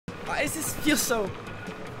Why does this feel so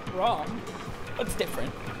wrong? What's different?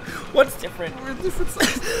 What's different? We're different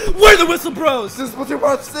sides. We're the Whistle Bros! This is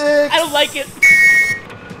Splatoon 6! I don't like it!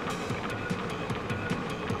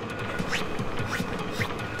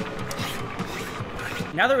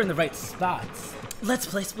 Now that we're in the right spots, let's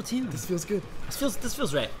play Splatoon. This feels good. This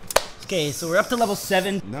feels right. Okay, so we're up to level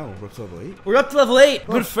 7. No, we're up to level 8. We're up to level 8,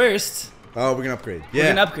 but first, oh, we're gonna upgrade. Yeah. we're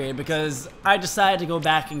gonna upgrade because I decided to go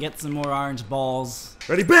back and get some more orange balls.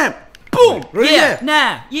 Ready, bam! Boom! Ready, Yeah,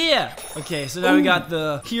 nah, yeah! Okay, so now we got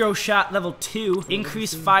the Hero Shot level 2,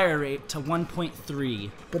 increase fire rate to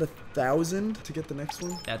 1.3. But 1,000 to get the next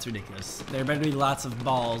one? That's ridiculous. There better be lots of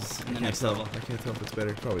balls in the next level. I can't tell if it's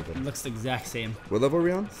better. Probably better. It looks the exact same. What level are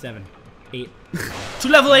we on? 7, 8. To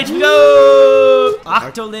level 8 we go!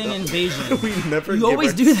 Octoling Invasion. We never You give always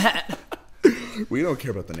our- do that. We don't care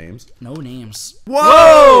about the names. No names.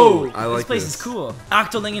 Whoa! I like This place is cool.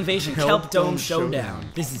 Octoling Invasion, Kelp Dome Showdown.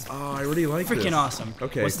 This is Oh, I already like freaking this. awesome.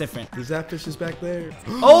 Okay. What's different? The Zapfish is back there.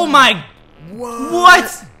 Oh my! What?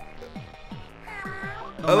 What?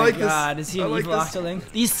 Oh I my like this. god, is he an I like evil this.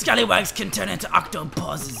 Octoling? These scallywags can turn into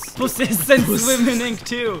octopuses. Pussies and swim in ink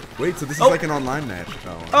too. Wait, so this is Oh. like an online match.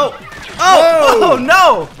 Oh! Oh! Whoa! Oh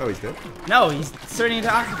no! Oh, he's dead? No, he's turning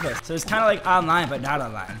into octopus. So it's kind of like online, but not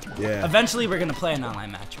online. Yeah. Eventually, we're gonna play an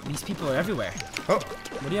online match. These people are everywhere. Oh,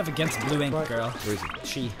 What do you have against Blue Ink, girl? where is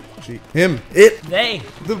he? She. Him. It. They.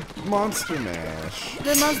 The Monster Mash.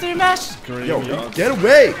 The monster mash. Yo, get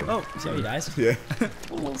away! Oh, so he dies. Yeah.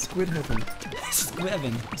 Oh, Squid Heaven.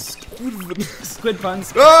 Squidvin. Squid. Squid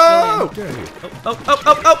puns. Oh! Get out of here.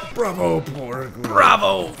 Oh. Bravo, poor.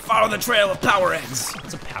 Bravo! Follow the trail of power eggs.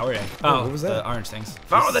 What's a power egg? Oh, what was the that? orange things.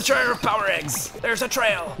 Follow the trail of power eggs. There's a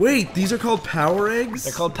trail. Wait, these are called power eggs?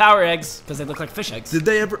 They're called power eggs because they look like fish eggs. Did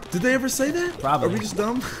they ever say that? Probably. Are we just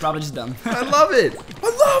dumb? Probably just dumb. I love it. I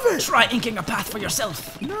love it. Try inking a path for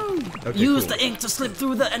yourself. No. Okay, Use cool. the ink to slip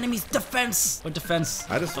through the enemy's defense. What defense?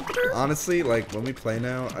 I just honestly like when we play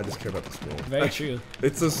now. I just care about the scroll. Very true.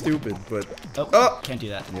 It's so stupid, but Oh, can't do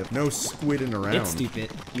that. yep. No squidding around. It's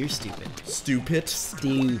stupid. You're stupid. Stupid.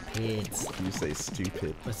 Stupid. You say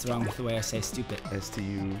stupid. What's wrong with the way I say stupid?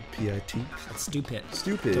 S-T-U-P-I-T. It's stupid.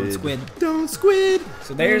 Stupid. Don't squid. Don't squid.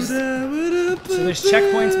 So there's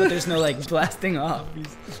checkpoints, but there's no like blasting off.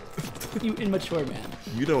 You immature man.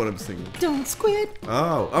 You know what I'm singing. Don't squid.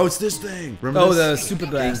 Oh, it's this thing. Remember Oh, this? the super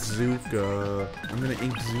blast. Inkzuka. I'm gonna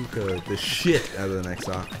Inkzuka the shit out of the next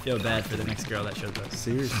sock. I feel bad for the next girl that shows up.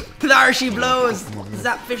 Seriously. There she blows.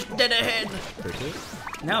 Zapfish dead ahead.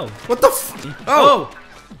 No. What the f? Oh.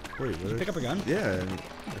 Wait, what? Pick up a gun. Yeah,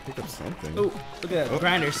 I picked up something. Oh, look at that. Oh.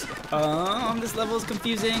 Grinders. This level is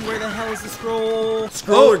confusing. Where the hell is the scroll?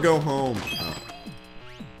 Scroll or go home. Oh.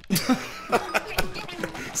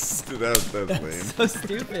 that was lame. So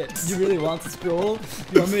stupid. You really want to scroll?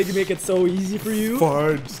 You want me to make it so easy for you?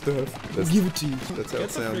 Fard stuff. I'll give it to you. That's how Get it the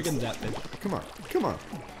sounds. friggin' Zapfish. Come on.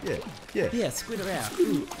 Yeah. Yeah, squid around.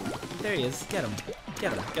 Ooh, there he is. Get him.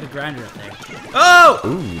 Get him. Got a grinder up there. Oh!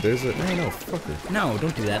 Ooh, there's a no, fucker. No,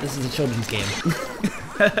 don't do that. This is a children's game.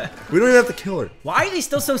 We don't even have to kill her. Why are they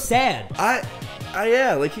still so sad?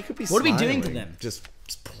 Yeah, like he could be. What are we doing to smiling. them? Just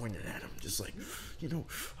pointing at him, just like, you know.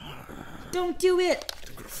 Don't do it.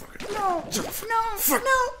 I'm gonna fucking. No.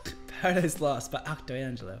 Paradise Lost by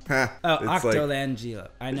Octoangelo. Ha, Oh, it's like Octoangelo.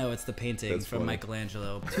 I know it's the painting That's from funny.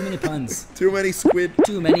 Michelangelo. Too many puns. too many squid.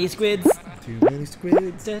 Too many squids. Too many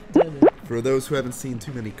squids. Da, da, da. For those who haven't seen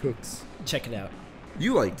Too Many Cooks, Check it out.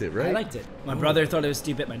 you liked it, right? I liked it. My brother thought it was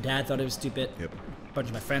stupid. My dad thought it was stupid. Yep. A bunch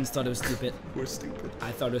of my friends thought it was stupid. We're stupid.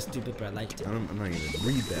 I thought it was stupid, but I liked it. I'm not gonna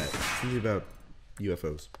read that. It's something about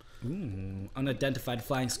UFOs. Ooh, unidentified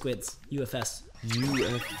flying squids. UFS.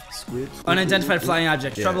 Squids. Unidentified flying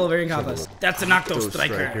object. Yeah, Trouble over in trouble. compass. That's an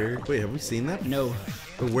OCTOSTRIKER. Wait, have we seen that? No.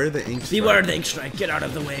 But where the ink? Beware the ink strike. Get out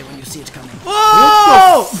of the way when you see it coming.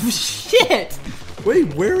 Whoa! Shit!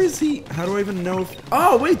 Wait, where is he? How do I even know if...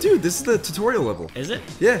 Oh, wait, dude, this is the tutorial level. Is it?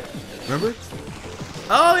 Yeah, remember?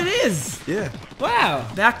 Oh, it is! Yeah. Wow.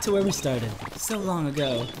 Back to where we started. So long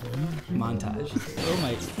ago. Montage. Oh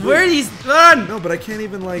my... Where are these? Run! No, but I can't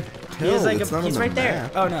even, like, tell. He's like It's not on he's the right there.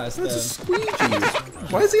 map. Oh no, it's That's a the... squeegee.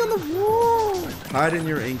 Why is he on the wall? Hide in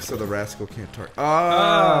your ink so the rascal can't target.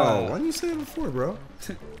 Oh, why didn't you say that before, bro?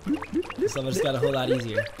 This level just got a whole lot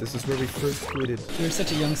easier. This is where we first tweeted. You're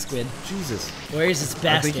such a young squid. Jesus. Where is this I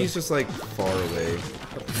bastard? think he's just, like, far away.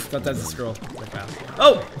 Thought that's a scroll. Like, wow.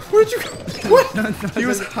 Oh! Where'd you go? What? He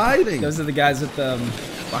was hiding. Those are the guys with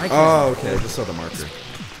Oh, okay. I just saw the marker.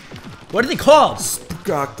 What are they called?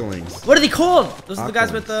 Octolings. What are they called? Those are the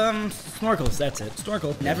guys Octolings. with snorkels. That's it.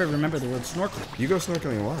 Snorkel. Never remember the word snorkel. You go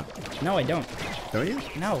snorkeling a lot, No, I don't. don't you?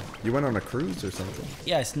 No. You went on a cruise or something.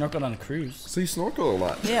 Yeah, I snorkeled on a cruise. So you snorkel a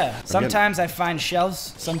lot. Yeah. Sometimes I find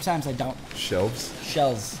shells. Sometimes I don't. Shelves?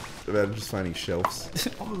 Shells. I'm just finding shelves.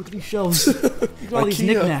 Oh, look at these shelves. Look at all these IKEA.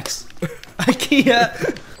 knickknacks. IKEA.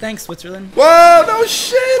 Thanks, Switzerland. Whoa, no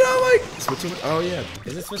shit! Oh my... Switzerland? Oh yeah.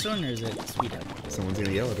 Is it Switzerland or is it Sweden? Someone's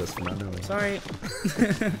gonna yell at us for not knowing. Sorry.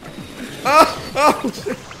 Oh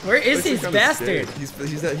shit. Where is This this kinda bastard?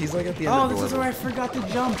 scared. He's like at the end Oh, of the this is level. where I forgot to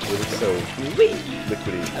jump. It's so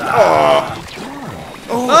liquidy. Oh!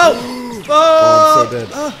 Oh, I'm so dead.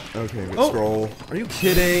 Okay, Oh. scroll. Are you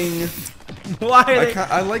kidding? Why are they?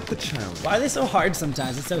 I like the challenge. Why are they so hard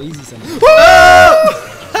sometimes? It's so easy sometimes.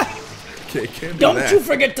 Okay, can't do Don't that. you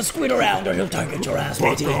forget to squid around or he'll target your ass,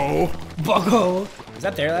 matey. Bucko. Bucko. Was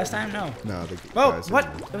that there last time? No. No, the Oh, guys are- what?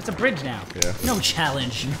 It's a bridge now. Yeah. No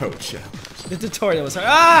challenge. No challenge. The tutorial was hard.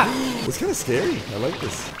 Ah! It's kind of scary. I like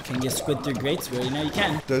this. Can you squid through grates? Well, you know you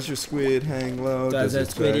can. Does your squid hang low? Does your a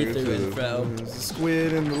squiddy tiger through to and the- fro? There's a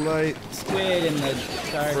squid in the light. Squid in the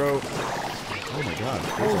dark. Bro. Oh my god.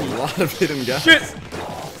 There's a lot of hidden guys. Shit.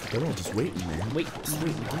 They're all just waiting, man. Wait,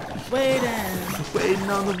 waiting. Waiting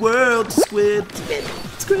on the world, squid.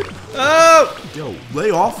 Squid. Oh! Yo,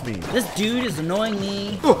 lay off me. This dude is annoying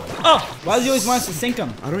me. Oh. Oh! Why does he always want us to sink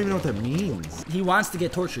him? I don't even know what that means. He wants to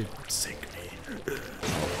get tortured. Sink me. Oh,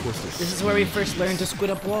 of course This is where we first learned to squid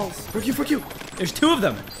up walls. Fuck you, fuck you. There's two of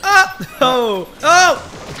them. Ah! Oh!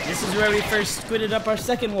 Oh! This is where we first squidded up our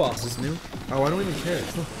second wall. Is this new? Oh, I don't even care.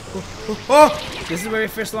 Oh! This is where we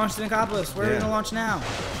first launched the Nicopolis. Where are we Yeah. gonna launch now?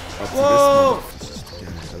 Up to Whoa! this one.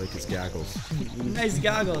 Yeah, I like his goggles. Nice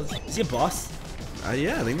goggles. Is he a boss?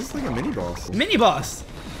 Yeah, I think this is like a mini boss. Mini boss.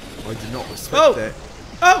 I did not respect Oh! that.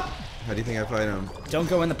 Oh! How do you think I fight him? Don't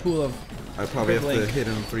go in the pool of. I probably have to Link. hit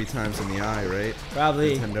him 3 times in the eye, right?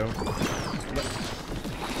 Probably. Nintendo.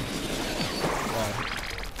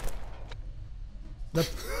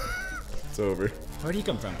 It's over. Where'd he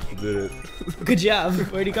come from? Did it. Good job.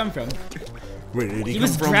 Where'd he come from? Where did he He come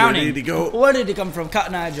was from? drowning. Where did he go? Where did he come from?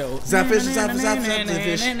 Cotton Eye Joe. Zap fish, zap, zap, zap, zap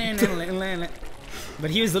fish. But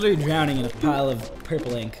he was literally drowning in a pile of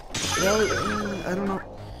purple ink. Well, I don't know.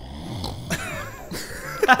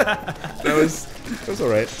 that was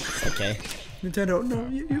alright. Okay. Nintendo, no,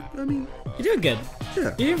 I mean, You're doing good. yeah.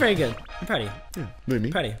 You're doing very good. I'm proud of you. Yeah,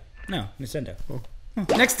 maybe. Proud of you. No, Nintendo. Oh.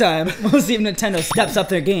 Next time, we'll see if Nintendo steps up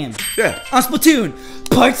their game. Yeah, On Splatoon,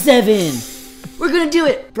 Part 7. We're gonna do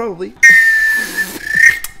it. probably.